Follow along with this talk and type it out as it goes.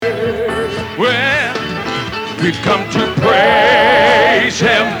Well, we've come to praise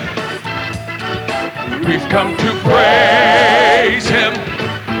him. We've come to praise him.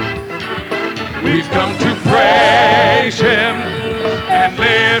 We've come to praise him and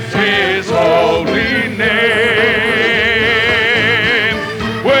lift his holy name.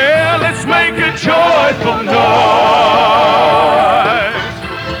 Well, let's make a joyful noise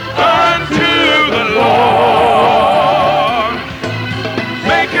unto the Lord.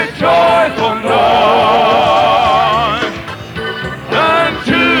 Make a joyful noise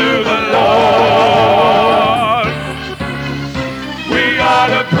unto the Lord. We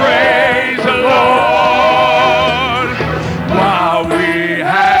ought to praise the Lord while we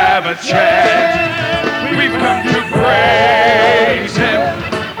have a chance. We've come to praise him.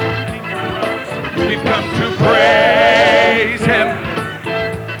 We've come to praise him.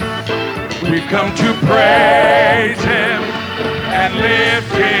 We've come to praise him and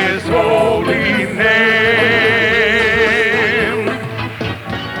lift his holy name.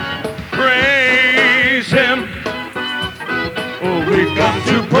 Praise him. Oh, we've come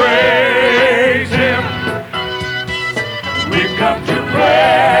to praise him. We've come to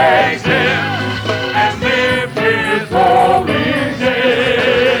praise him and lift his holy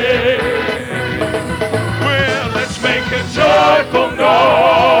name. Well, let's make a joyful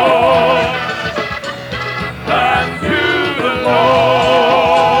noise unto the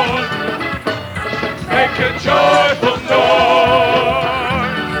Lord. Make a joyful noise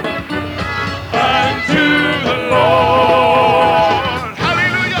unto the Lord.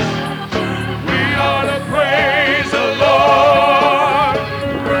 Hallelujah. We ought to praise the Lord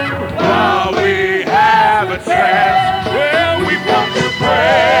while we have a chance. Well, we've come to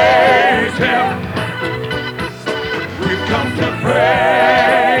praise him. We've come to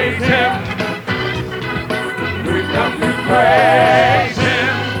praise him. We've come to praise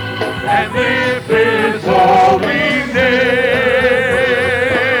him and lift his holy name.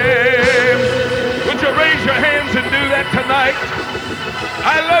 Would you raise your hands and do that tonight?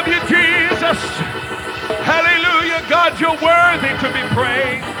 I love you, Jesus. Hallelujah. God, you're worthy to be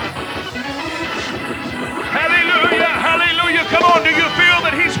praised. Hallelujah. Hallelujah. Come on, do you feel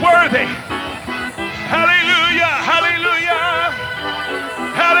that he's worthy? Hallelujah. Hallelujah.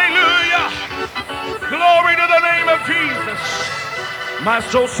 Hallelujah. Glory to the name of Jesus. My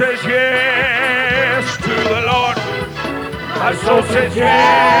soul says yes to the Lord. My soul says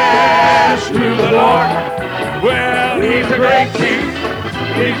yes to the Lord. Well, he's a great king.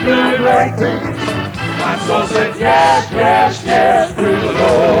 He's doing great things. My soul says yes, yes, yes to the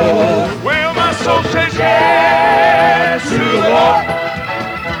Lord. Well, my soul says yes to the Lord.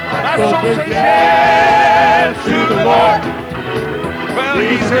 My soul says yes to the Lord. Well,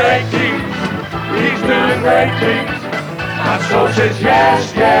 he's a great king. He's doing great things. My soul says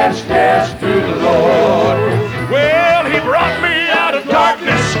yes, yes, yes to the Lord. Well, he brought me out of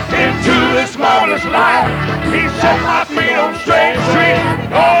darkness into this marvelous light. He set my feet on straight street.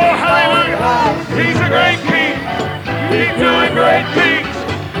 Oh, hallelujah. He's a great king. He's doing great things.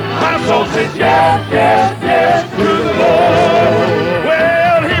 My soul says yes, yes, yes to the Lord.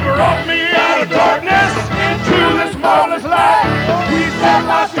 Well, he brought me out of darkness into this marvelous light. He set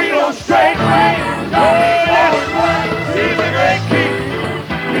my feet on straight street. Oh, yes. He's a great king.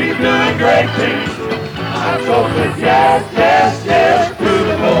 He's doing great things. My soul says yes, yes, yes to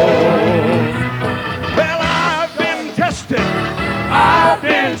the Lord. Well, I've been tested. I've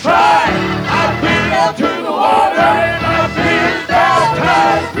been tried. I've been out to the water and I've been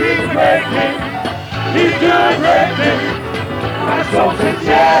baptized. He's a great king. He's doing great things. My soul says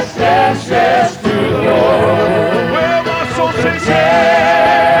yes, yes, yes to the Lord. Well, my soul says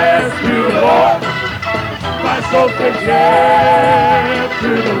yes to the Lord. My soul says yes to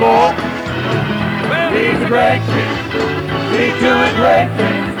the Lord. Well, he's a great king. He's doing great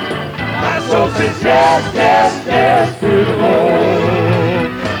things. My soul says yes, yes, yes to the Lord.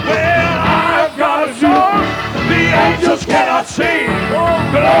 Well, I've got a song the angels cannot sing.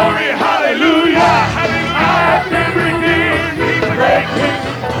 Glory, hallelujah, hallelujah. I've been redeemed. He's a great king.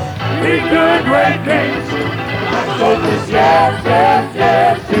 He's doing great things. My soul says yes, yes,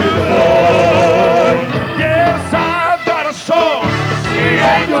 yes to the Lord. Yes, I've got a song the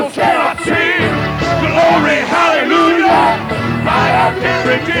angels cannot sing. Glory, hallelujah. I have been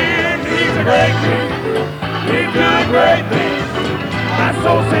redeemed. He's a great king. He's doing great things. My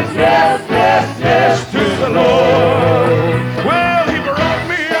soul says yes, yes, yes to the Lord. Well, he brought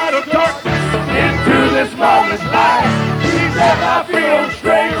me out of darkness into this marvelous light. He set my feet on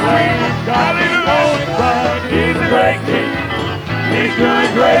straight street. Hallelujah. He's a great king. He's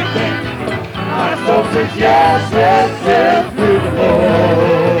doing great things. My soul says yes, yes, yes to the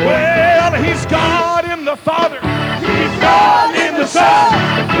Lord. Well, he's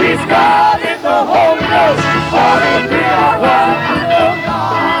He's God in the Holy Ghost. All these three are one.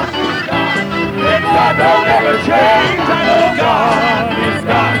 And God don't ever change. I know God is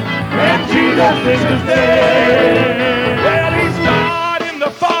God, and Jesus is His name. Well, He's God in the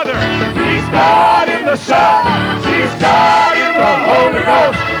Father. He's God in the Son. He's God in the Holy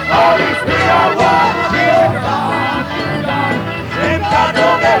Ghost. All these three are one. And God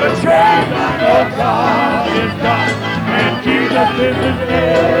don't ever change. I know God is God, and Jesus is His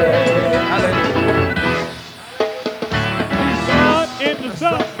name. Hallelujah. He's God in the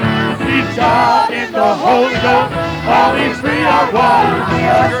Son. He's God in the Holy Ghost. All these three are one.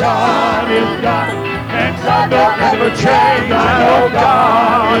 God is God, and God don't ever change. I know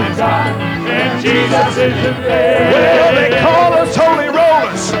God is God, and Jesus is His name. Well, they call us holy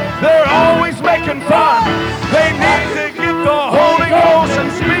rollers. They're always making fun. They need to get the Holy Ghost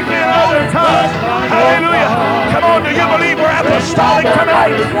and speak in other tongues. Hallelujah. Come on, do you believe we're apostolic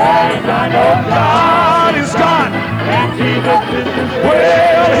tonight? I know God is God.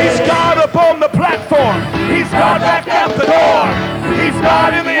 Well, He's God up on the platform. He's God back at the door. He's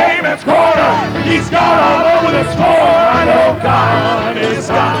God in the Amos corner. He's God all over this floor. I know God is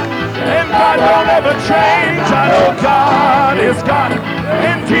God, and God don't ever change. I know God is God,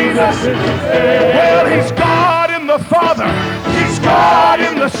 and Jesus is His name. Well, He's God in the Father. He's God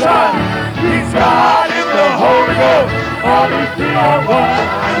in the Son. He's God in the Holy Ghost. All these three are one.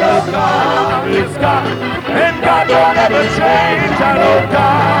 I know God is God, and God don't ever change. I know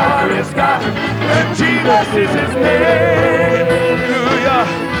God is God, and Jesus is His name. Hallelujah.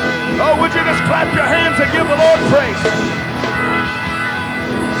 Oh, would you just clap your hands and give the Lord praise?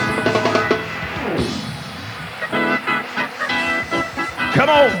 Come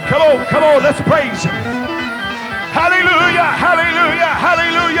on, come on, come on, let's praise Him. Hallelujah, hallelujah,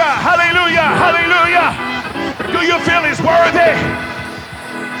 hallelujah, hallelujah, hallelujah. Do you feel He's worthy?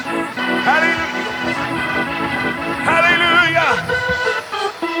 Hallelujah. Hallelujah.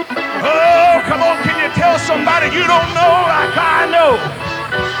 Oh, come on, can you tell somebody you don't know like I know?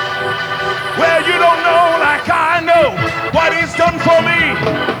 Well, you don't know like I know what He's done for me.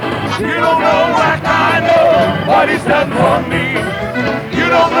 You don't know like I know what He's done for me. You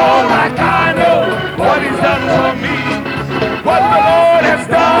don't know like I know what He's done for me. What the Lord has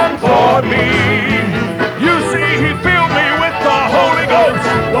done for me. You see, He filled me with the Holy Ghost.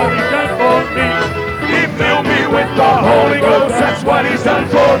 What He's done for me. He filled me with the Holy Ghost. That's what He's done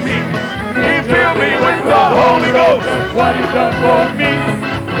for me. He filled me with the Holy Ghost. What He's done for me.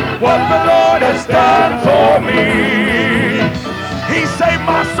 What the Lord has done for me. He saved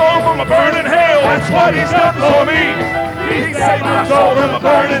my soul from a burning hell. That's what He's done for me. He saved my soul from a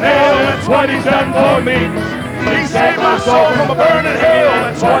burning hell. That's what He's done for me. He saved my soul from a burning hell.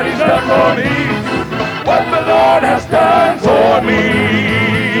 That's what He's done for me. What the Lord has done for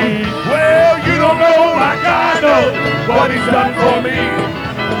me. Well, you don't know like I know what He's done for me.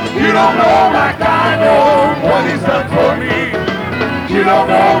 You don't know like I know what He's done for me. You don't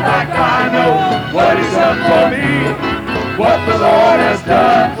know like I know what He's done for me. What the Lord has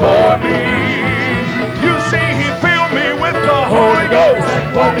done for me. You see, He filled me with the Holy Ghost.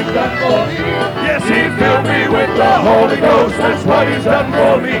 That's what He's done for me. Yes, He filled me with the Holy Ghost. That's what He's done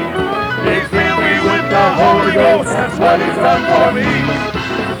for me. He filled me with the Holy Ghost. That's what He's done for me.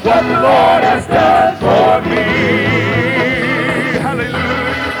 What the Lord has done for me. Hallelujah.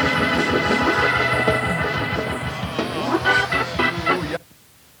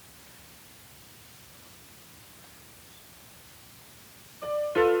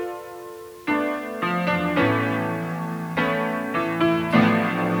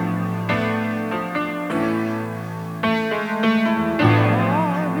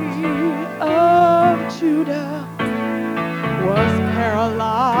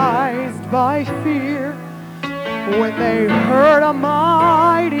 When they heard a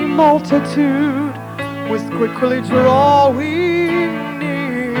mighty multitude was quickly drawing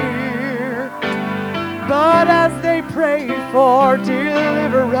near. But as they prayed for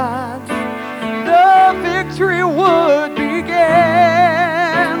deliverance, the victory would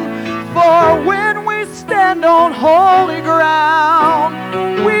begin. For when we stand on holy ground,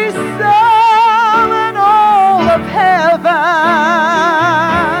 we summon all of heaven.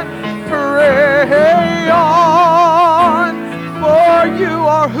 Pray on, for you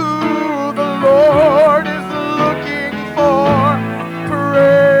are who the Lord is looking for.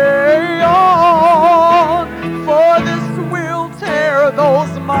 Pray on, for this will tear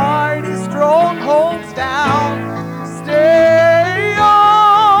those mighty strongholds down. Stay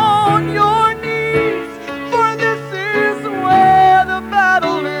on your knees, for this is where the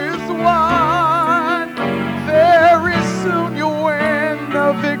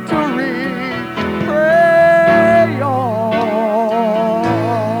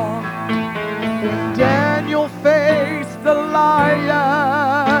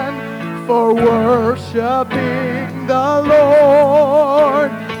were worshiping the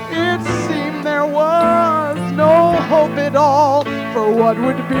Lord. It seemed there was no hope at all for what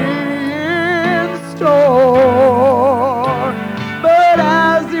would be in store. But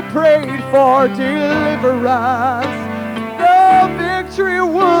as he prayed for deliverance, the victory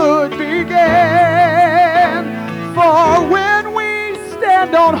would begin. For when we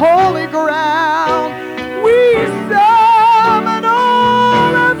stand on holy ground, we summon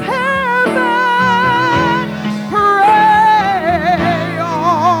all of heaven. Pray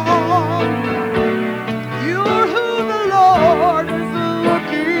on. You're who the Lord is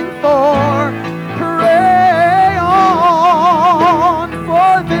looking for. Pray on.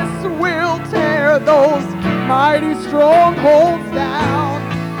 For this will tear those mighty strongholds down.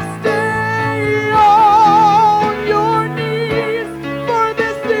 Stay on your knees, for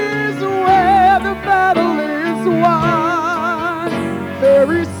this is where the battle is won.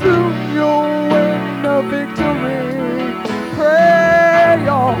 Very soon you'll win the victory. Pray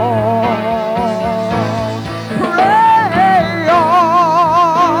on. Pray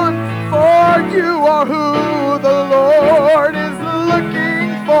on. For you are who the Lord is looking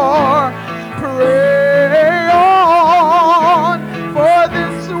for. Pray on. For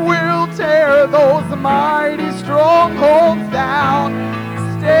this will tear those mighty strongholds down.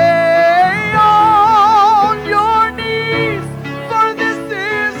 Stay on your knees, for this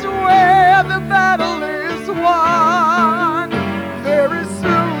is where the battle is won. Very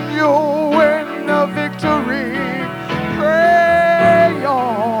soon you'll win a victory. Pray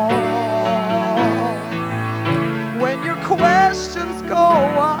on. When your questions go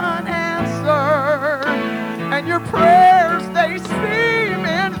unanswered and your prayers they seem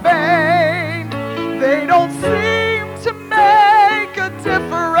in vain, they don't seem to make a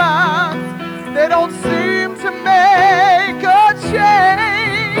difference. They don't seem to make a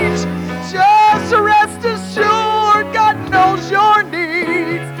change. Just rest assured God knows your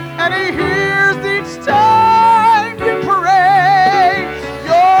needs, and He hears each time you pray.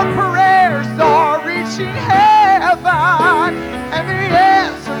 Your prayers are reaching heaven, and the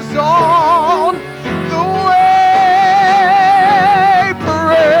answer's on the way.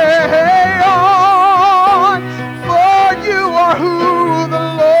 Pray on, for you are who the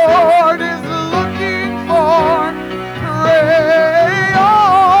Lord is looking for. Pray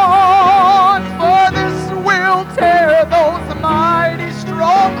on, for this will tear those mighty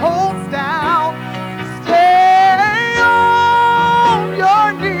strongholds down. Stay on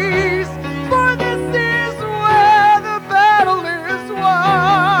your knees, for this is where the battle is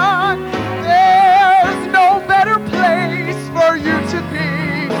won. There's no better place for you to be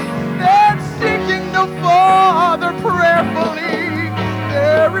than seeking the Father prayerfully.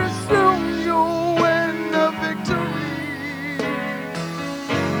 Very soon you'll win the victory.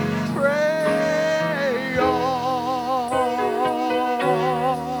 Pray on.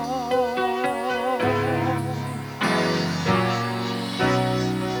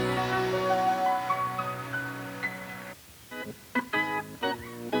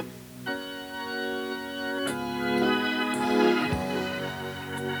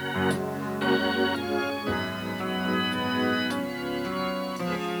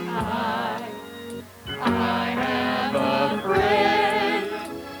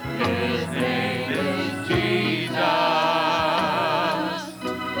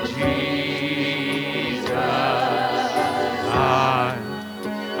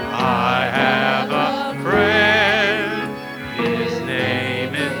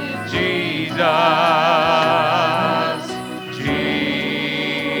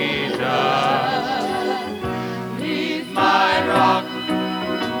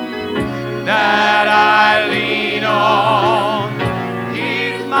 That I lean on,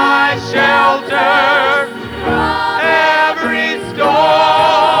 He's my shelter from every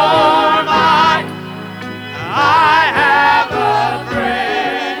storm. I have a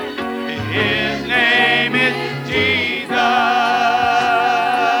friend, His name is Jesus.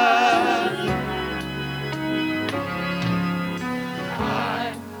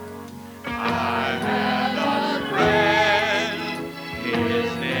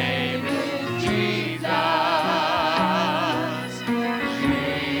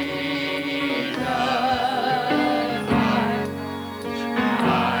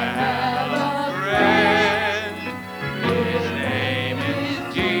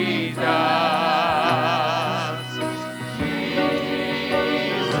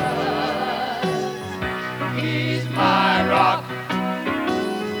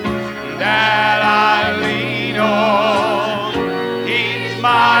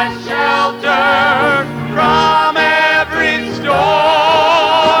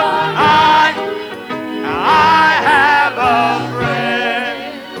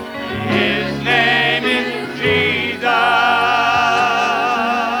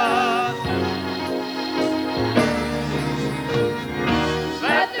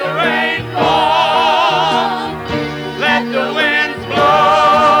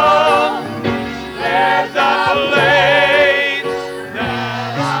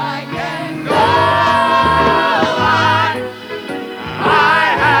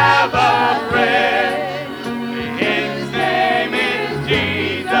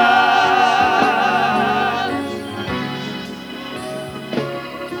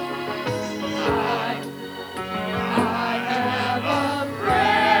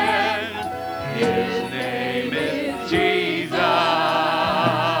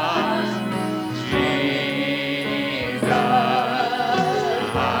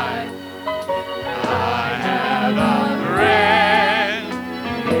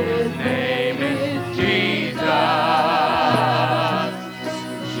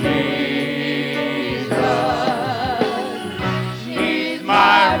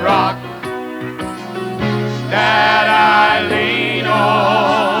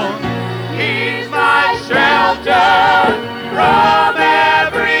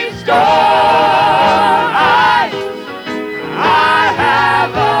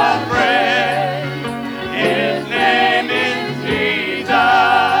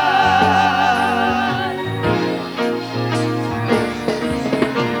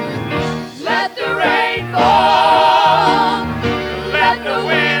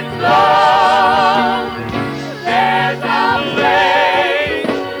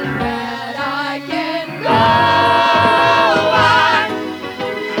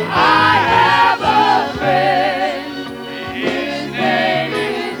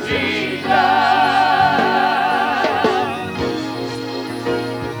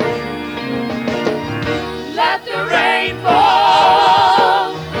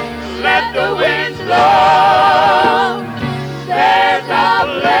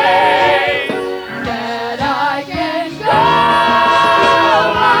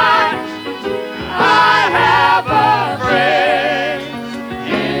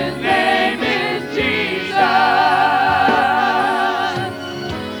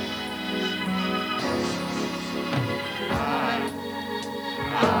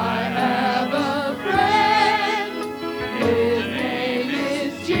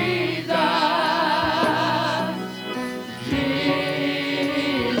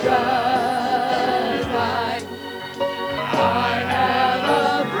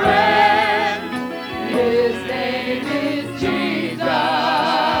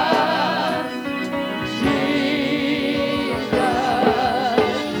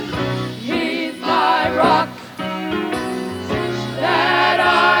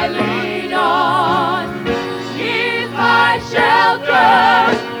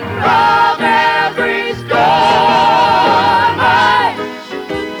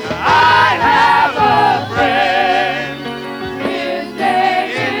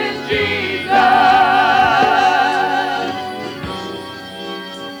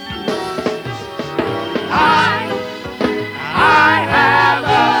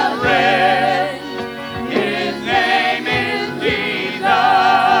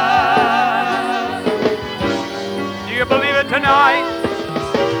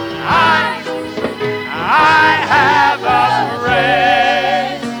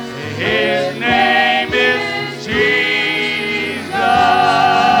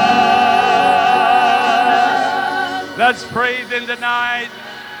 Let's praise Him tonight.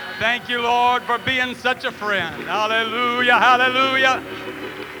 Thank you, Lord, for being such a friend. Hallelujah, hallelujah.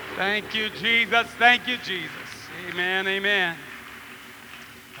 Thank you, Jesus. Thank you, Jesus. Amen, amen.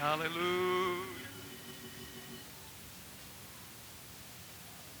 Hallelujah.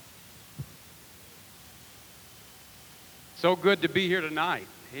 So good to be here tonight.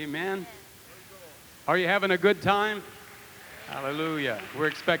 Amen. Are you having a good time? Hallelujah. We're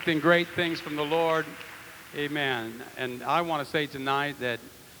expecting great things from the Lord. Amen. And I want to say tonight that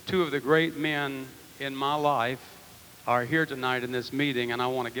two of the great men in my life are here tonight in this meeting, and I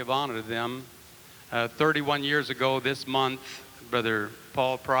want to give honor to them. 31 years ago this month, Brother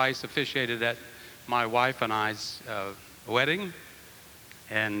Paul Price officiated at my wife and I's wedding.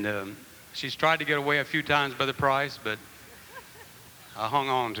 And she's tried to get away a few times, Brother Price, but I hung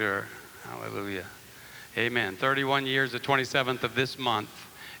on to her. Hallelujah. Amen. 31 years, the 27th of this month.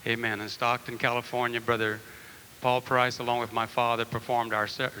 Amen. In Stockton, California, Brother Paul Price, along with my father, performed our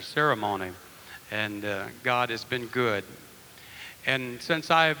ceremony. And God has been good. And since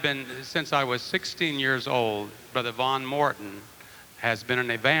I was 16 years old, Brother Von Morton has been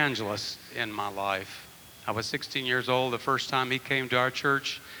an evangelist in my life. I was 16 years old the first time he came to our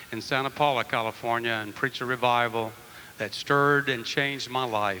church in Santa Paula, California, and preached a revival that stirred and changed my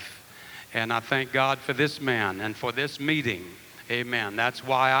life. And I thank God for this man and for this meeting. Amen. That's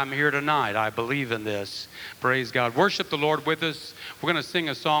why I'm here tonight. I believe in this. Praise God. Worship the Lord with us. We're going to sing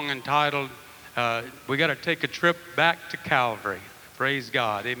a song entitled, We Got to Take a Trip Back to Calvary. Praise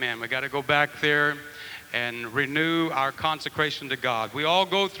God. Amen. We got to go back there and renew our consecration to God. We all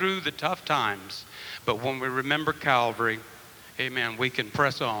go through the tough times, but when we remember Calvary, amen, we can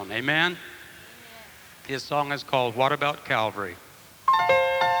press on. Amen. His song is called, What About Calvary?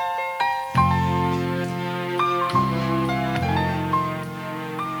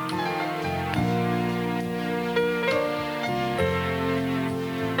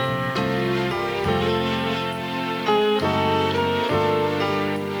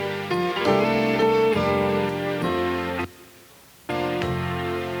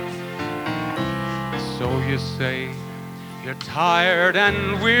 So you say you're tired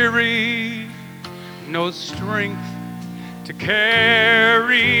and weary, no strength to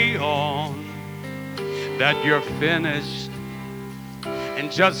carry on, that you're finished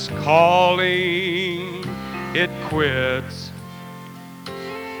and just calling it quits.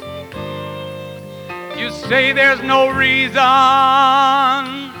 You say there's no reason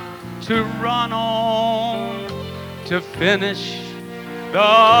to run on, to finish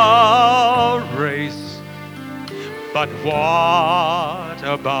the race. But what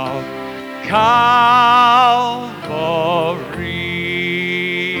about Calvary?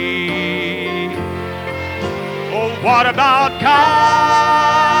 Oh, what about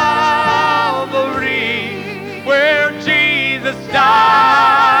Calvary, where Jesus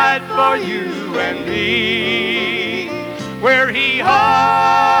died for you and me, where He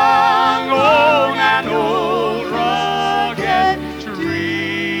hung on an old rugged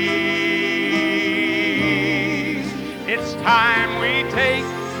tree? It's time we take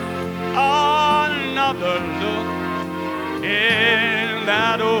another look in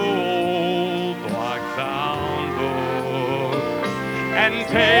that old black-bound book and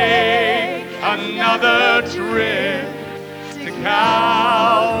take another trip to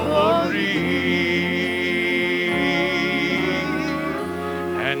Calvary.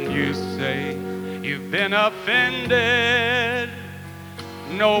 And you say you've been offended,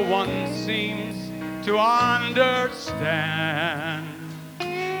 no one seems to understand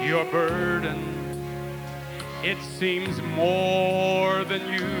your burden. It seems more than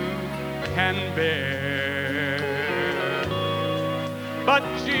you can bear. But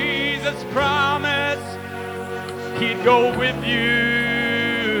Jesus promised He'd go with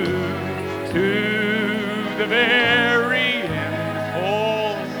you to the very end.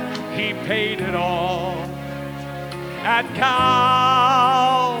 Oh, He paid it all at Calvary.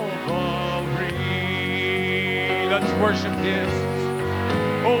 Let's worship Him.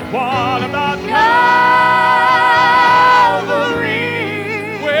 Oh, what about Calvary,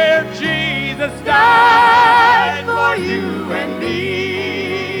 where Jesus died for you and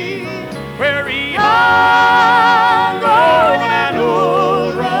me, where He hung on an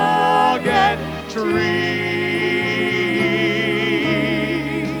old rugged tree?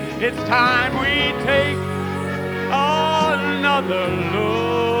 It's time we take another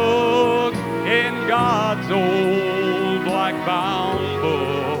look in God's old black-bound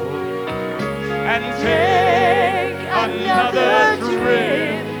book and take another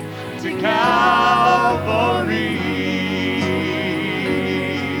trip to Calvary.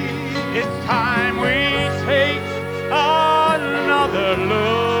 It's time we take another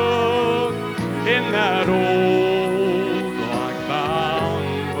look in that old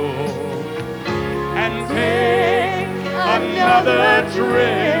black-bound book and take another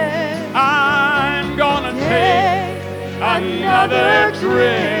trip. I'm gonna take another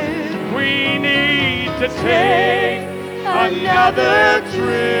trip. We need to take another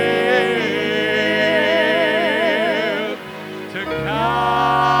trip to Calvary.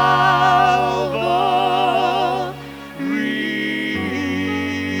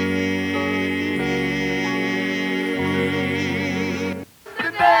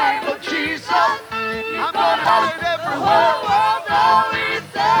 The name of Jesus, I'm gonna shout it everywhere. Oh, he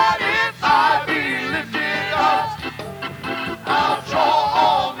said, if I be lifted up, I'll draw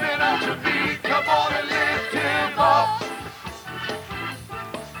all men unto me. Come on and lift him up.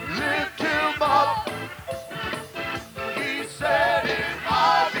 Lift him up. He said, if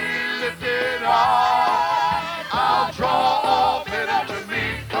I be lifted up, I'll draw all men unto me.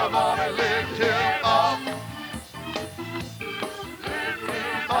 Come on and lift him up. Lift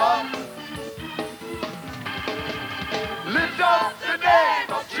him up. Lift up the name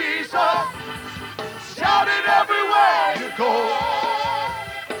of Jesus. Shout it everywhere you go.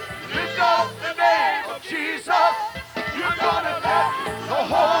 Lift up the name of Jesus. You're gonna let the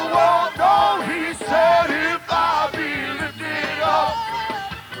whole world know. He said, if I be lifted up,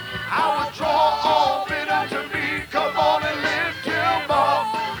 I will draw all men unto me. Come on and lift him up.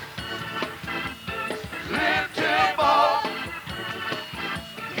 Lift him up.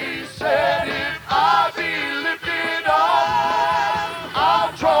 He said, if I be lifted up,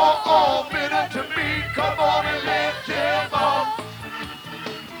 I'll draw all men unto me. Come on and lift him up.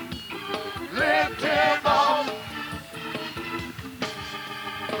 Lift him up.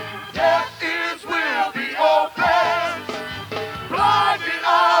 Deaf ears will be open. Blinded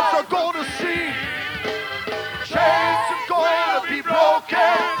eyes are gonna see. Chains are gonna be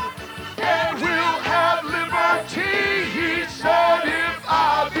broken. And we'll have liberty. He said, if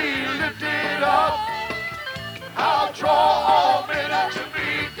I be lifted up, I'll draw all men unto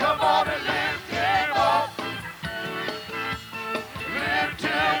me. Come on and lift him up. Lift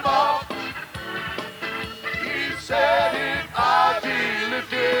him up. He said, if I be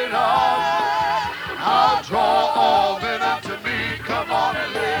lifted up, I'll draw all men unto me. Come on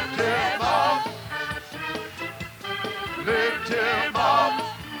and lift him up. Lift him up.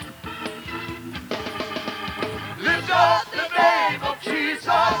 Lift up the name of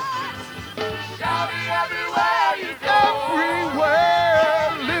Jesus. Shout it everywhere you go. Everywhere.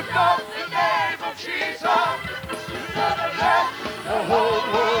 Lift up the name of Jesus. You're gonna let the whole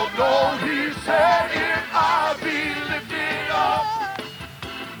world know. He said, if I be lifted up,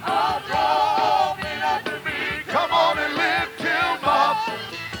 I'll draw all men unto me. Come on and lift him up.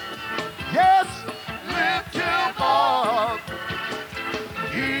 Yes, lift him up.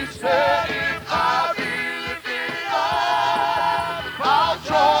 He said, if I be lifted up, I'll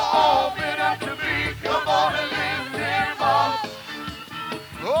draw all men unto me. Come on and lift him up.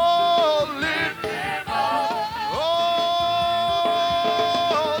 Oh, lift him up. Oh,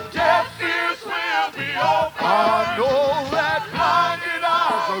 deaf ears will be open. I know that blinded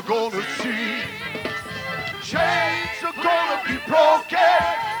eyes are gonna see. Chains are gonna be broken.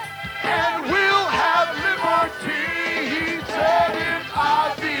 And we'll have liberty. He said, if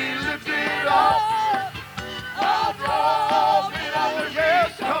I be lifted up, I'll draw all men unto me.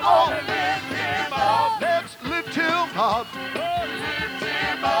 Yes, come on and lift him up. Let's lift him up. Lift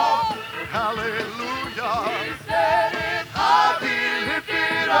him up. Hallelujah. He said, if I be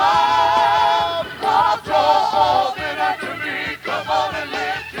lifted up, I'll draw all men unto me. Come on and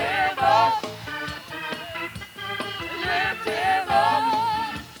lift him up. Lift him up.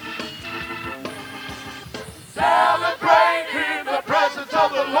 Celebrate in the presence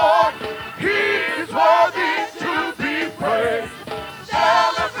of the Lord. He is worthy to be praised.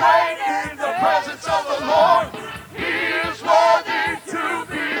 Celebrate in the presence of the Lord. He is worthy to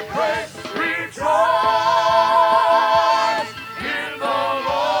be praised. Rejoice in the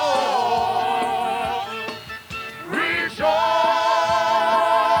Lord. Rejoice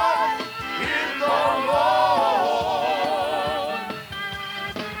in the Lord.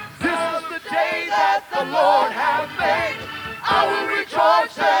 This is the day that the Lord hath made. I will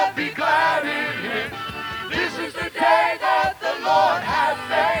rejoice and be glad in him. This is the day that the Lord hath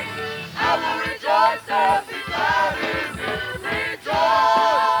made. I will rejoice and be glad in him. Rejoice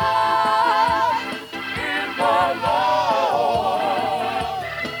in the Lord.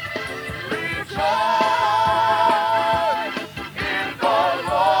 Rejoice in the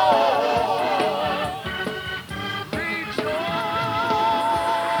Lord. Rejoice.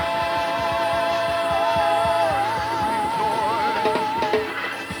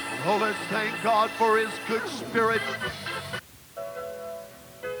 God for his good spirit.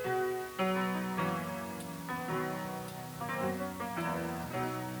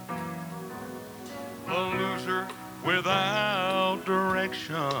 A loser without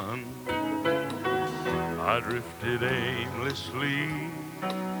direction, I drifted aimlessly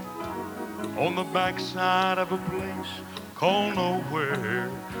on the backside of a place called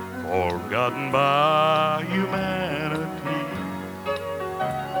nowhere, forgotten by humanity.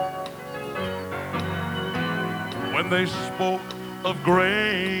 When they spoke of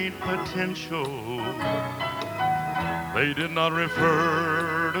great potential, they did not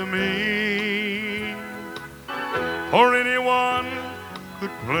refer to me, or anyone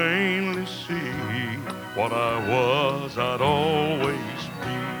could plainly see what I was, I'd always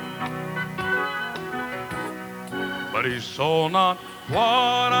be. But he saw not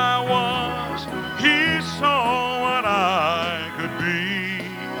what I was, he saw what I could be.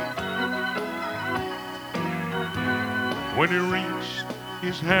 When he reached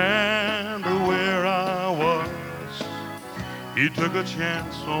his hand to where I was, he took a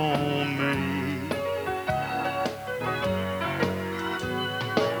chance on me.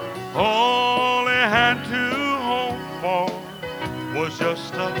 All he had to hope for was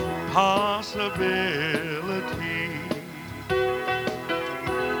just a possibility.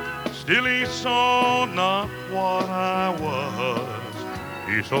 Still he saw not what I was,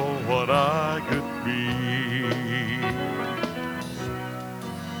 he saw what I could be.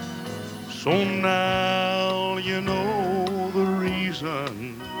 So now you know the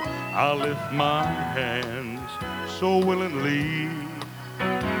reason I lift my hands so willingly.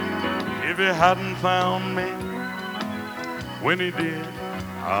 If he hadn't found me when he did,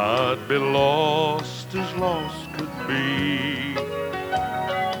 I'd be lost as lost could be.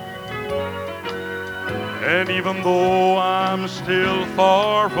 And even though I'm still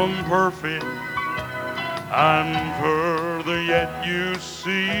far from perfect, I'm further yet, you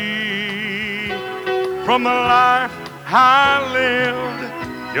see, from the life I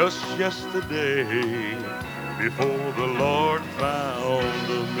lived just yesterday before the Lord found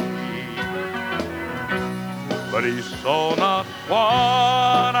me. But he saw not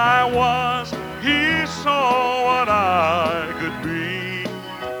what I was, he saw what I could be.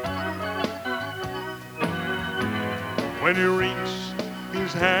 When he reached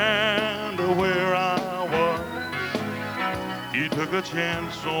his hand to where I was, he took a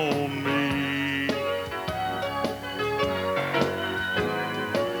chance on me.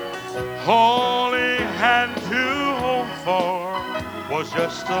 All he had to hope for was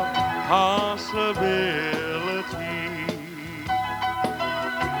just a possibility.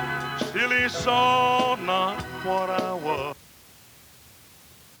 Still he saw not what I was.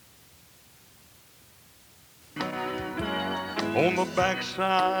 On the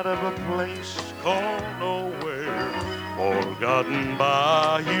backside of a place called nowhere, forgotten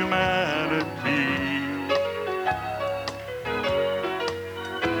by humanity.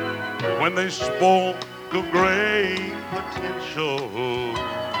 When they spoke of great potential,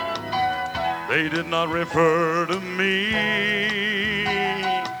 they did not refer to me,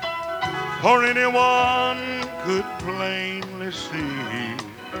 or anyone could plainly see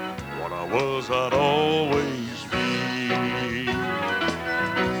what I was, I'd always be.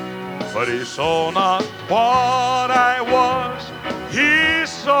 But he saw not what I was, he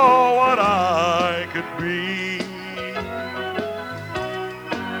saw what I could be.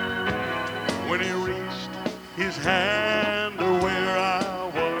 When he reached his hand to where I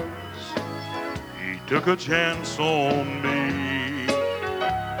was, he took a chance on me.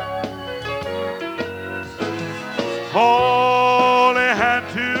 All he had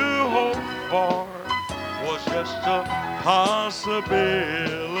to hope for was just a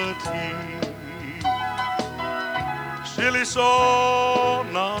possibility. Still he saw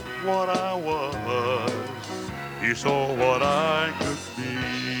not what I was, he saw what I could be.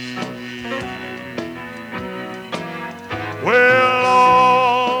 Well,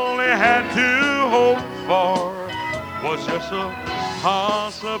 all he had to hope for was just a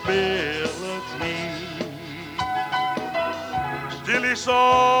possibility. Still he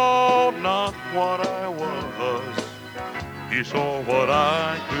saw not what I was, he saw what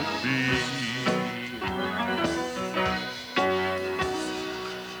I could be.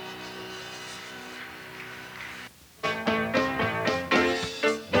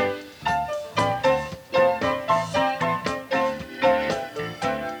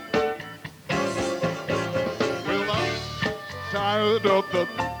 Well, I'm tired of the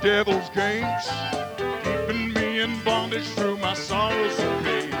devil's games, keeping me in bondage through my sorrows and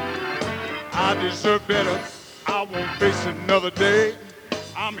pain. I deserve better, I won't face another day.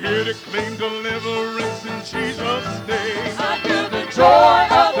 I'm I'm here to claim deliverance in Jesus' name. I feel the joy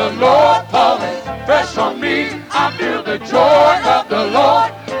of the Lord falling fresh on me. I feel the joy of the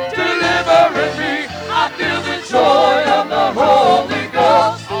Lord delivering me. I feel the joy of the Holy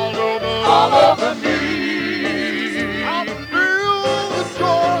Ghost All all over. over me. I feel the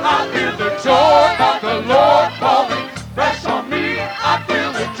joy. I feel the joy of the Lord falling fresh on me. I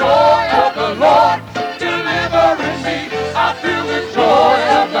feel the joy of the Lord delivering me. I feel the joy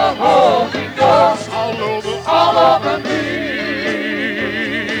of the Holy Ghost all over me.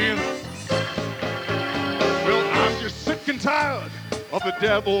 Well, I'm just sick and tired of the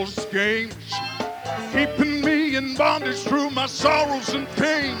devil's games, keeping me in bondage through my sorrows and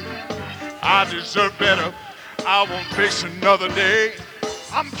pain. I deserve better. I won't face another day.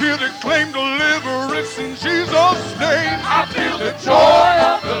 I'm here to claim deliverance in Jesus' name. I feel the joy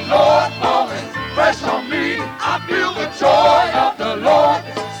of the Lord falling fresh on me. I feel the joy of the Lord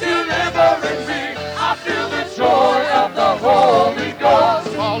delivering me. I feel the joy of the Holy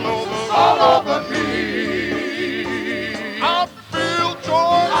Ghost All over. all over me. I feel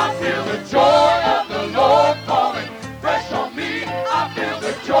joy. I feel the joy of the Lord falling fresh on me. I feel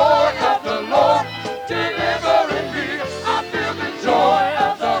the joy of the Lord delivering me. I feel the joy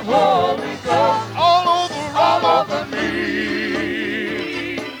of the Holy Ghost All over. all over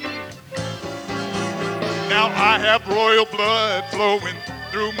me. Now I have royal blood flowing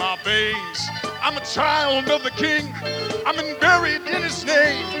through my veins. I'm a child of the King. I'm buried in His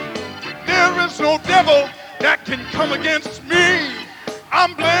name. There is no devil that can come against me.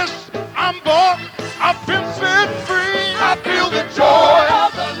 I'm blessed. I'm bought. I've been set free. I feel the joy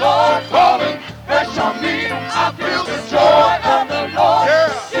of the Lord falling fresh on me. I feel the joy of the Lord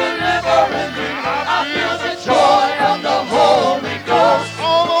delivering me. I feel the joy of the Holy Ghost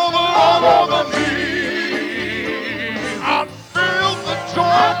all over me. I feel the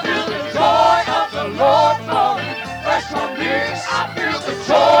joy. I feel the joy of the Lord falling fresh on me. I feel the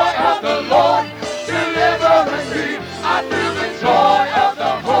joy of the Lord delivering me. I feel the joy of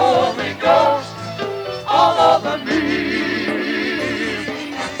the Holy Ghost all over me.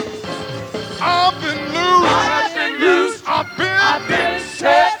 I've been loose. I've been loose. I've been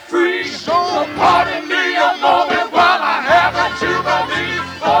set free. So pardon me a moment while I have a jubilee.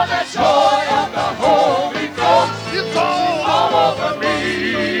 For the joy of the Holy Ghost It's all over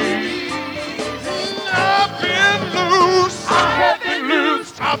me. I've been loose. I have been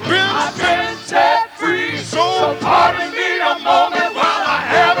loosed. I've been set free. So pardon me a moment while I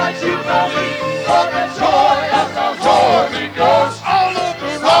have a jubilee. For the joy of the Holy Ghost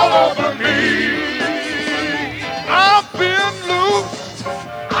all over me. I've been loose.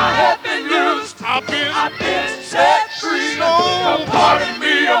 I have been loosed. I've been set free. So pardon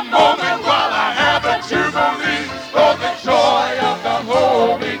me a moment while I have a jubilee. For the joy of the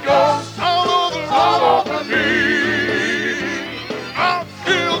Holy Ghost all all over me. I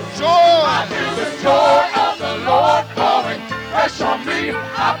feel joy. I feel the joy of the Lord falling fresh on me.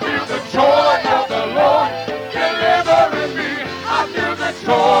 I feel the joy of the Lord delivering me. I feel the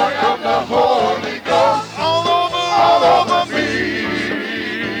joy of the Holy Ghost all over me.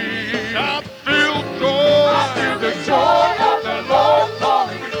 I feel joy. I feel the joy of the Lord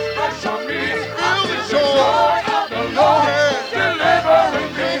falling fresh on me. I feel the joy of the Lord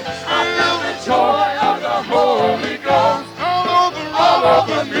delivering me. I feel the joy of the Holy Ghost all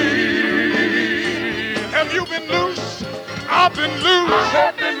over me. Have you been loose? I've been loose. I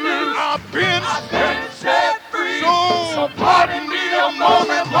have been loose. I've been set free. So pardon me a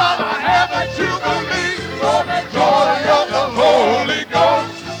moment while I have a jubilee. For the joy of the Holy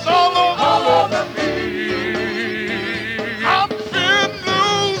Ghost all over me. I've been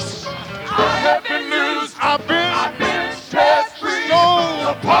loose. I have been loose. I've I've been been set free.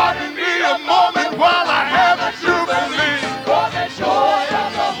 so Pardon me a moment while I have a jubilee. For the joy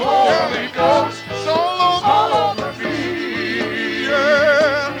of the Holy Ghost all over me.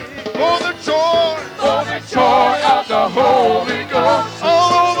 yeah. For the joy For the joy of the Holy Ghost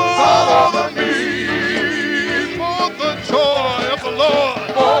all over me. For the joy of the Lord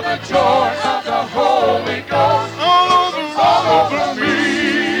For the joy of the Holy Ghost all over me.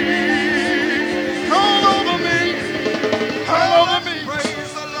 All over me. All over me.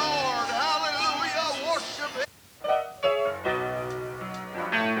 Praise the Lord. Hallelujah. Worship Him.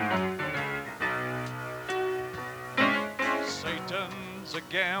 Satan's a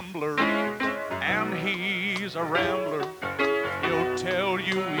gambler and he's a rambler. He'll tell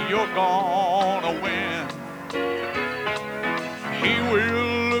you you're gonna win. He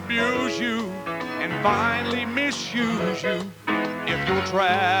will abuse you and finally misuse you if you'll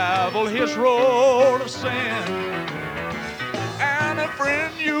travel his road of sin. And if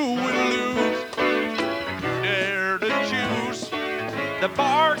friend, you will lose. Dare to choose the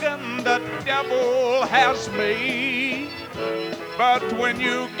bargain the devil has made. But when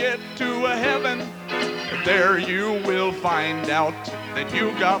you get to heaven, there you will find out that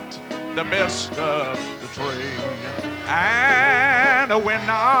you got the best of the trade. And when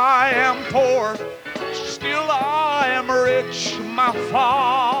I am poor, still I am rich. My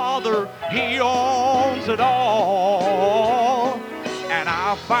Father, He owns it all. And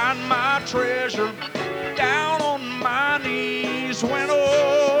I find my treasure down on my knees when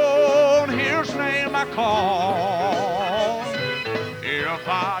on His name I call. If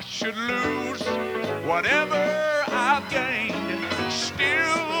I should lose whatever I've gained,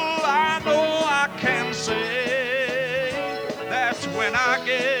 still I know I can say that's when I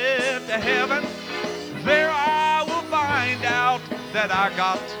get to heaven, there I will find out that I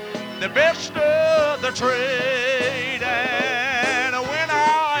got the best of the trade. And when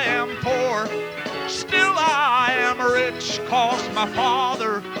I am poor, still I am rich, 'cause my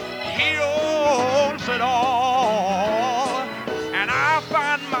Father, He owns it all. And I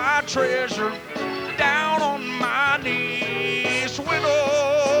find my treasure down on my knees when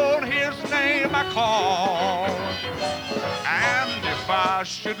on His name I call. And if I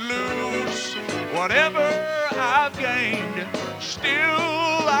should lose whatever I've gained,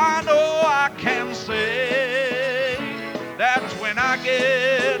 still I know I can say that's when I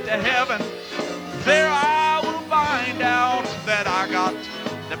get to heaven, there I will find out that I got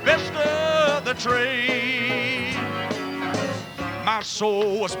the best of the trade. My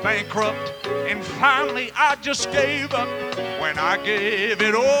soul was bankrupt, and finally I just gave up when I gave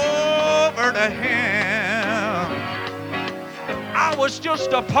it over to Him. I was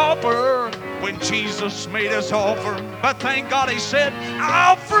just a pauper when Jesus made His offer, but thank God He said,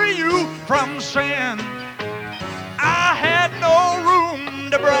 I'll free you from sin. I had no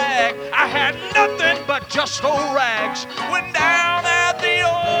room to brag, I had nothing but just old rags, when down at the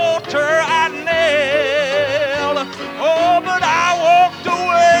altar I nailed. Oh, but I walked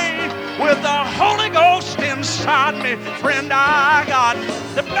away with the Holy Ghost inside me. Friend, I got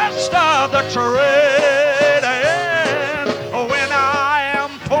the best of the trade. And when I am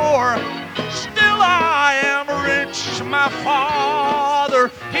poor, still I am rich. My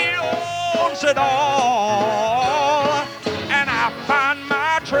Father, He owns it all. And I find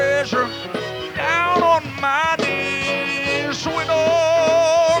my treasure down on my knees when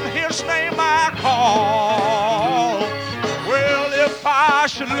on His name I call. Well, if I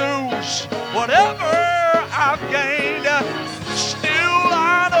should lose whatever I've gained, still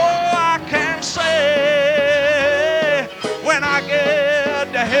I know I can say when I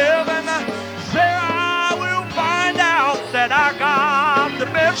get to heaven, there I will find out that I got the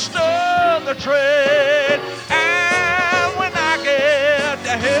best of the trade. And when I get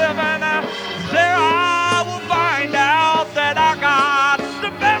to heaven, there I will find out that I got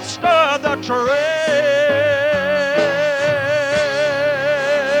the best of the trade.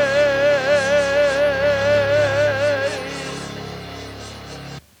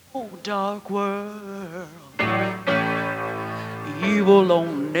 Oh, dark world, evil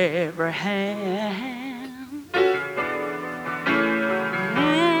on every hand.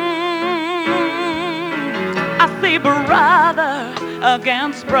 I see brother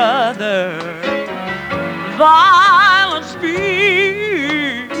against brother, violence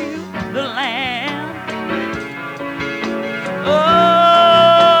fills the land. Oh,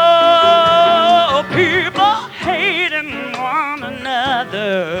 people hating one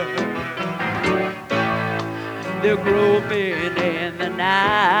another, they're groping in the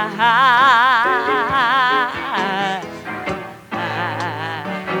night.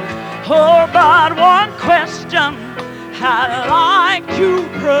 Oh, but one question I'd like to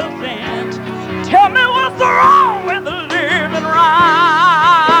present. Tell me what's wrong with the living right?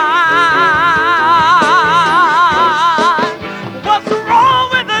 What's wrong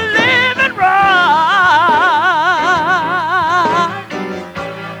with the living right?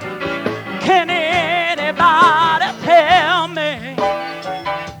 Can anybody tell me?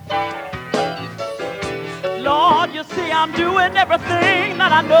 Lord, you see I'm doing everything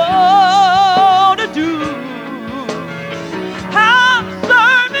that I know to do. I'm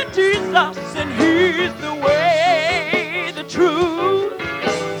serving Jesus, and He's the way, the truth.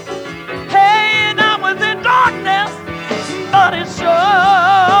 Hey, and I was in darkness, but it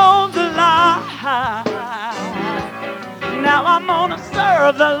shows the light. Now I'm gonna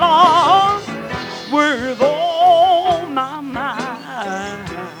serve the Lord with all my mind.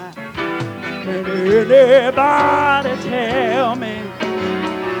 Can anybody tell me?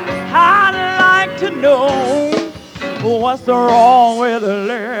 I'd like to know What's wrong with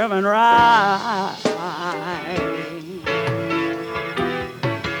living right?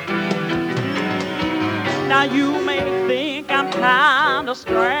 Now you may think I'm kind of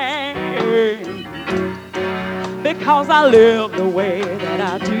strange because I live the way that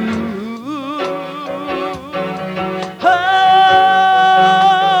I do.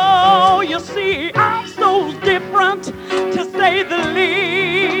 Oh, you see, I'm so different, to say the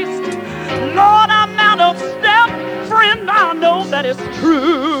least. Lord, I'm out of step, friend, I know that it's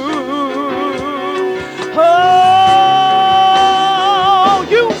true. Oh,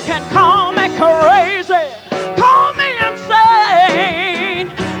 you can call me crazy, call me insane.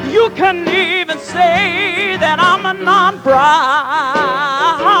 You can even say that I'm a non-bride.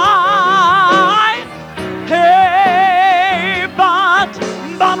 Hey, but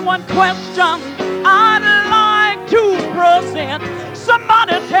one question I'd like to present.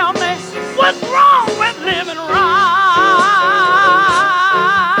 Somebody tell me what's wrong with living right?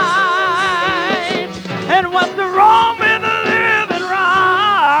 And what's wrong with living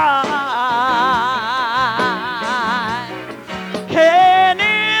right? Can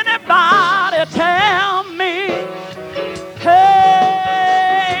anybody tell me?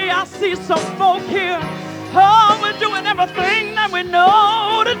 Hey, I see some folk here. Oh, we're doing everything that we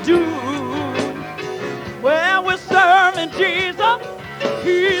know to do. Well, we're serving Jesus.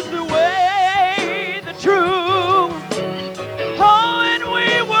 He's the way, the truth. Oh, and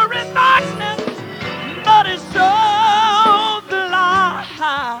we were in darkness, but He showed the light.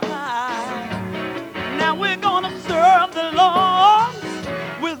 Now we're gonna serve the Lord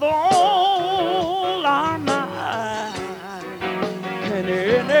with all our might. Can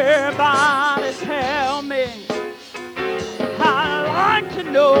anybody tell me? I'd like to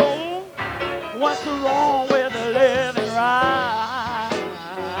know what's wrong with living right.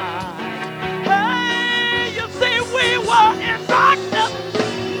 Hey, you see, we were in darkness,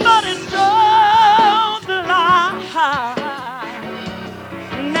 but He showed the light.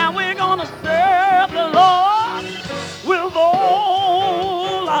 Now we're gonna serve the Lord with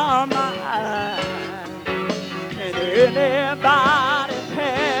all our might. Can anybody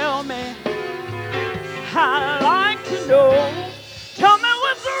tell me? I'd like to know. Tell me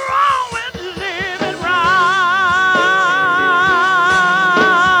what's wrong with living right.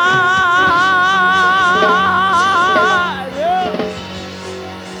 Yeah.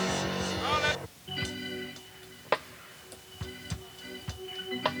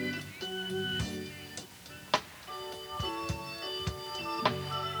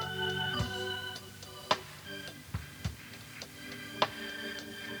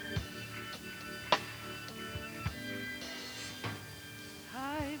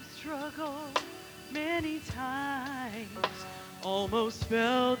 I've struggled many times, almost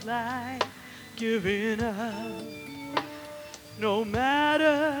felt like giving up. No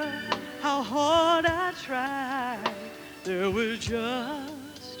matter how hard I tried, there would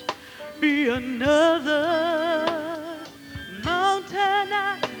just be another mountain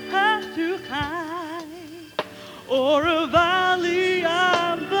I have to climb, or a valley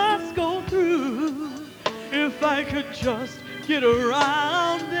I must go through. If I could just get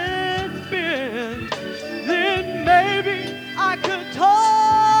around this bend, then maybe I could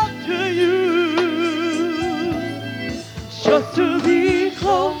talk to you. Just to be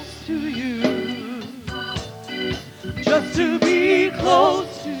close to you. Just to be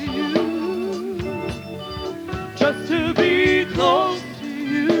close to you. Just to be close to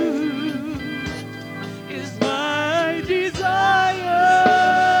you is my desire.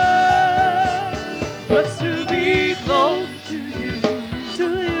 Just to be close to you.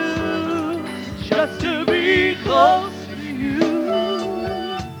 Just to be close to you.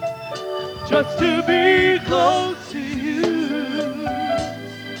 Just to be close to you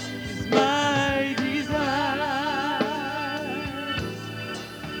is my desire.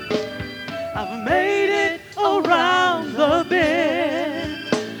 I've made it around the bend,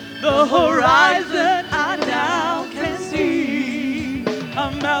 the horizon I now can see.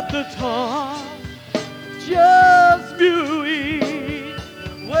 I'm at the top, just viewing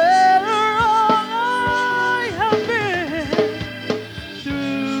where I have been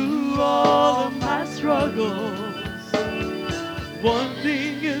through all of my struggles. One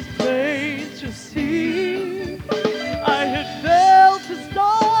thing is plain to see, I had failed to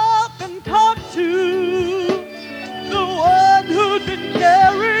stop and talk to the one who'd been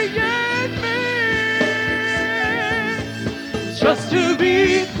carrying me. Just to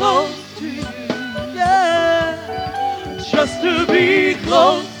be close to you, yeah. Just to be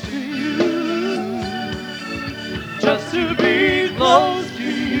close to you. Just to be close to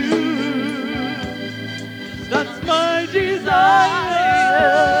you. That's my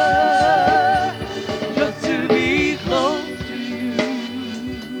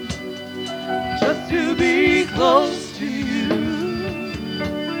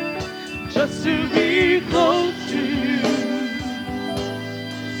just to be close to you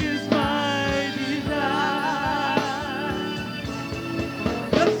is my desire.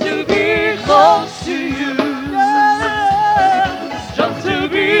 Just to be close to you, yeah. Just to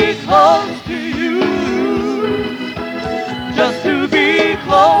be close to you, just to be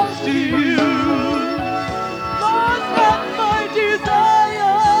close to you. Lord, that's my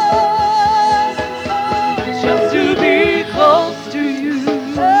desire. Just to be close to you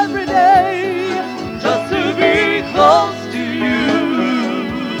every day. Just to be close to you.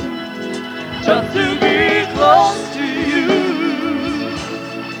 Just to be close to you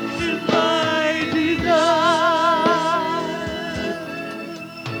is my desire.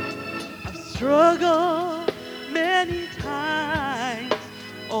 I've struggled many times,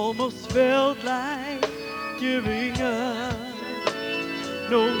 almost felt like giving up.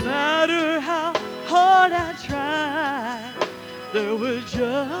 No matter how hard I tried, there would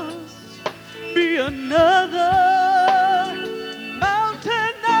just be another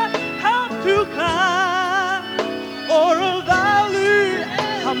mountain I have to climb, or a valley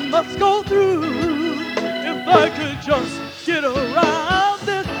I must go through. If I could just get around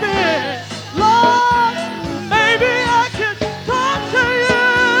this bend, Lord, maybe I could talk to you.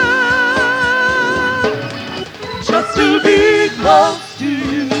 Just to be close to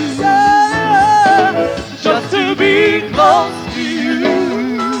you, yeah. Just to be close to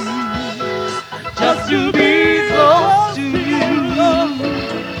you, just to be close to you, Lord.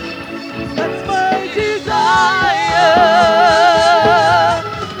 That's my desire.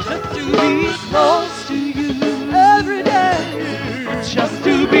 Just to be close to you every day. Just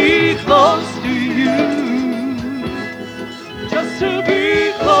to be close to you, just to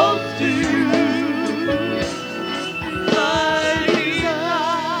be close to you.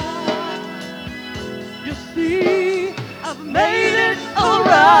 You see, I've made it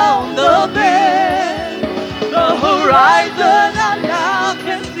around the bend. The horizon I now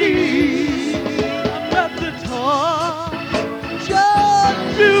can see. I'm at the top,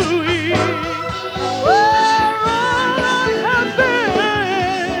 just doing where I have been.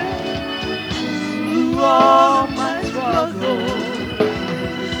 Through all my struggles,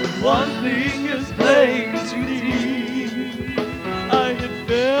 one thing is plain to me. I had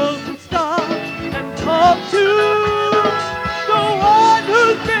failed to stop and talk to the one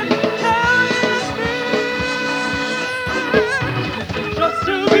who's been carrying me. Just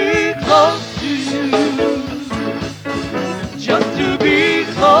to be close to you, just to be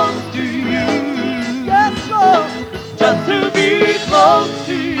close to you, yes, Lord, just to be close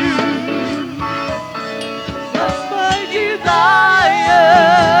to you. That's my desire.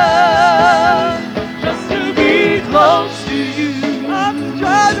 Just to be close to you. I'm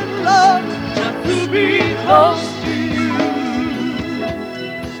striving, Lord, just to be close to you.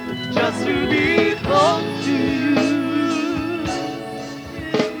 Just to be close to you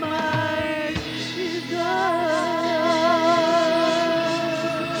is my desire.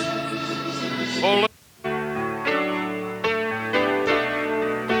 Oh,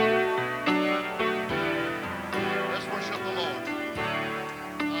 Let's worship the Lord.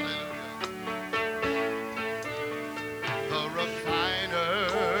 Hallelujah. The refiner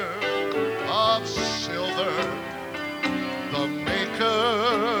of silver, the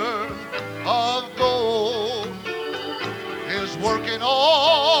maker of gold, is working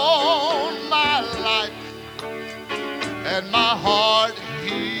on my life, and my heart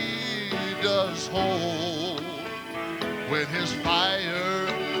he does hold. When his fire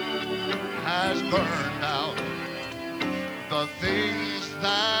has burned out the things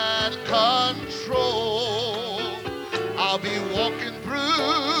that control, I'll be walking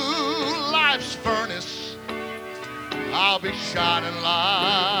through life's furnace. I'll be shining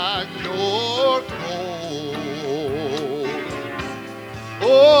like pure gold.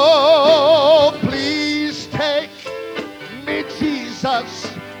 Oh, please take me,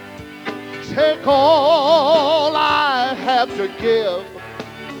 Jesus. Take all I have to give.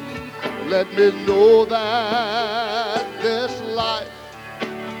 Let me know that this life,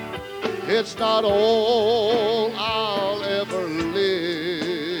 it's not all I'll ever live.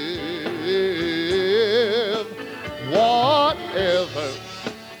 Whatever,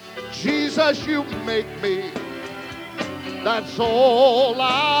 Jesus, you make me, that's all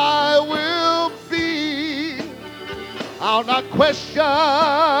I will be. I'll not question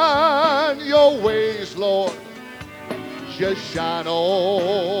your ways, Lord. Just shine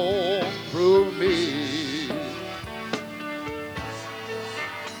on through me.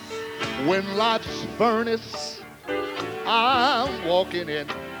 When life's furnace I'm walking in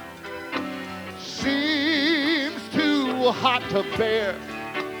seems too hot to bear,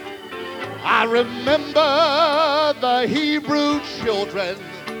 I remember the Hebrew children.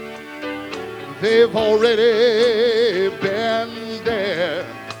 They've already been there.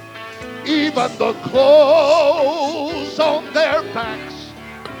 Even the clothes on their backs,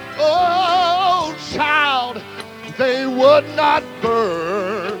 oh child, they would not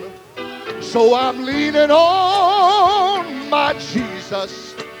burn. So I'm leaning on my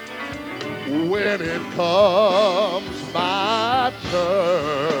Jesus when it comes my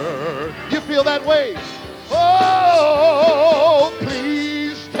turn. You feel that way? Oh,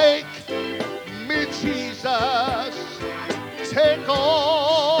 please take me, Jesus. Take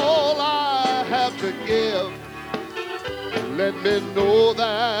all I have to give. Let me know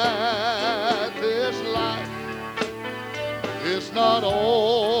that this life is not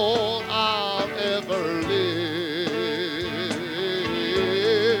all I'll ever live.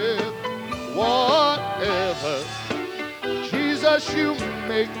 Whatever, Jesus, you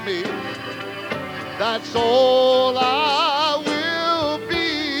make me, that's all I will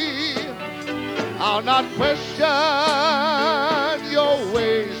be. I'll not question your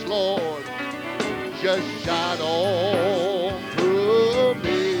ways, Lord. Just shine on through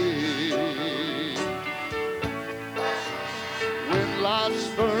me. When life's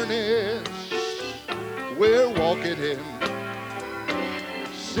furnace we're walking in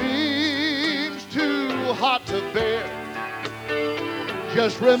seems too hot to bear,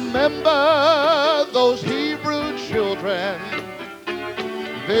 just remember those Hebrew children.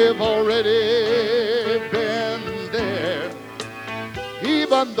 They've already been there.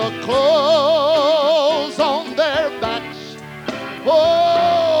 Even the clothes on their backs,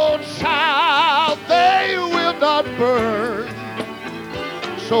 oh child, they will not burn.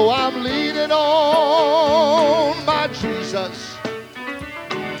 So I'm leaning on my Jesus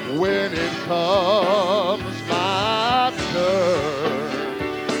when it comes my turn.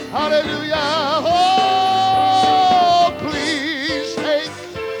 Hallelujah. Oh, please take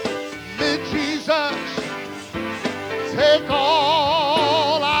me, Jesus. Take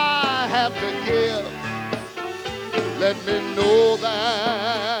all I have to give. Let me know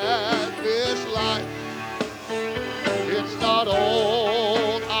that this life, it's not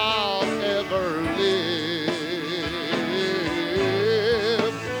all I'll ever live.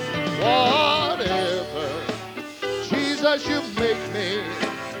 Whatever, Jesus, you make me,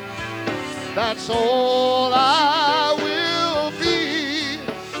 that's all I will be.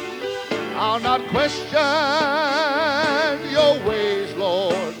 I'll not question your ways,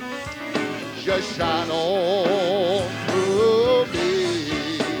 Lord. Just shine on through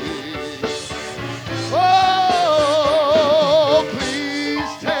me. Oh, please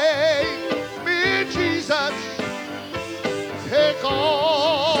take me, Jesus. Take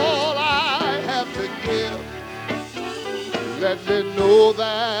all I have to give. Let me know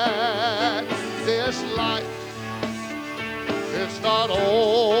that this life, it's not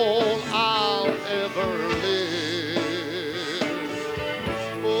all I'll ever live.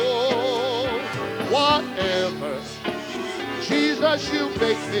 Oh, whatever, Jesus, you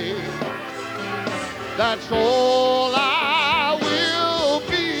make me, that's all I will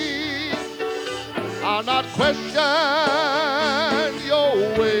be. I'll not question your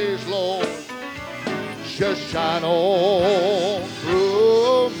ways, Lord. Just shine on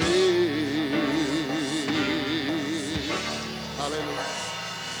through me. Hallelujah.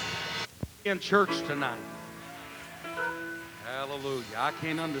 In church tonight. Hallelujah. I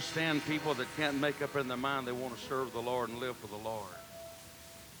can't understand people that can't make up in their mind they want to serve the Lord and live for the Lord.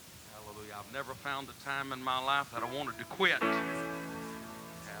 Hallelujah. I've never found a time in my life that I wanted to quit.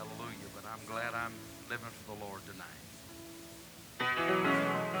 Hallelujah. But I'm glad I'm living for the Lord tonight.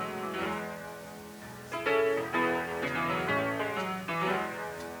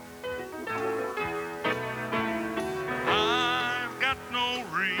 I've got no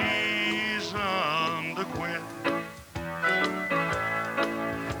reason to quit,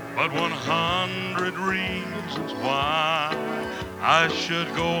 but 100 reasons why I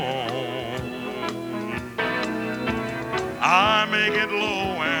should go on. I may get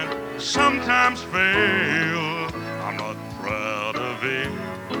low and sometimes fail. I'm not proud of it.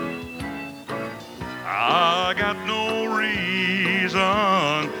 I got no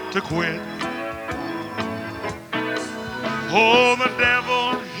reason to quit. Oh, the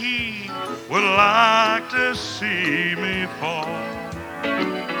devil, he would like to see me fall.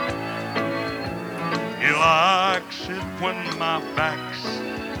 He likes it when my back's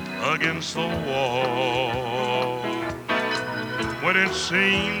against the wall. When it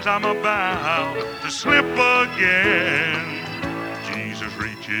seems I'm about to slip again, Jesus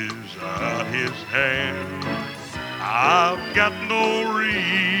reaches out his hand. I've got no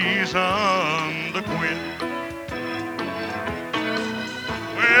reason reason to quit.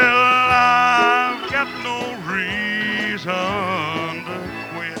 Well, I've got no reason to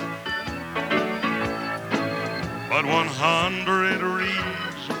quit, but 100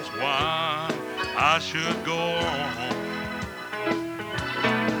 reasons why I should go on.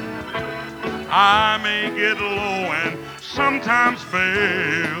 I may get low and sometimes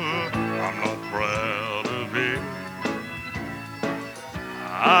fail. I'm not proud of it.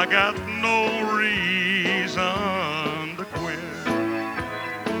 I got no reason to quit.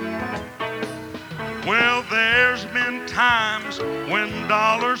 Well, there's been times when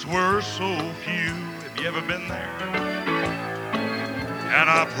dollars were so few. Have you ever been there? And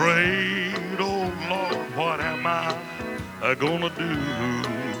I prayed, oh Lord, what am I gonna do?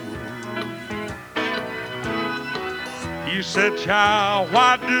 You said, child,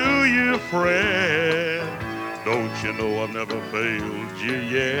 why do you fret? Don't you know I've never failed you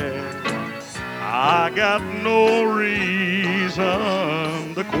yet? I got no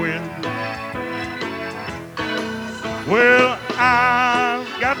reason to quit. Well, I've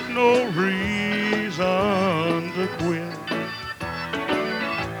got no reason to quit,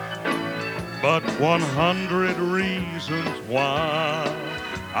 but 100 reasons why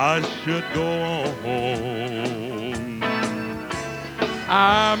I should go on.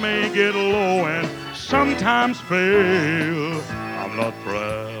 I may get low and sometimes fail. I'm not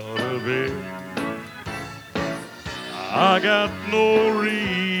proud of it. I got no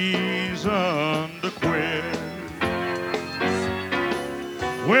reason to quit.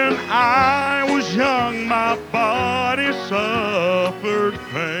 When I was young, my body suffered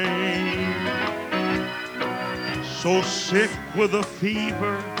pain. So sick with a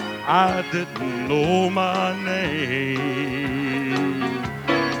fever, I didn't know my name.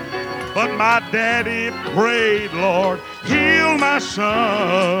 But my daddy prayed, Lord, heal my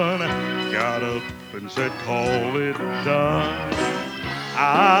son. Got up and said, call it done.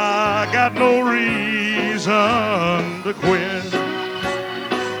 I got no reason to quit.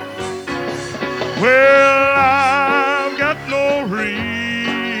 Well, I've got no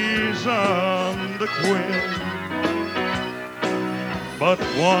reason to quit, but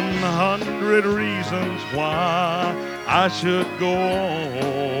 100 reasons why I should go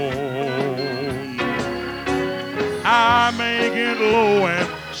on. I may get low and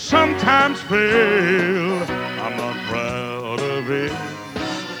sometimes fail. I'm not proud of it.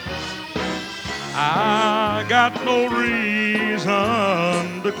 I got no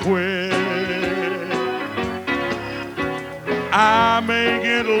reason to quit. I may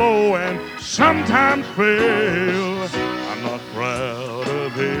get low and sometimes fail. I'm not proud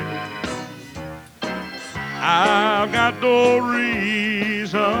of it. I've got no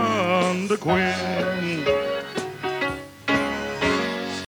reason to quit.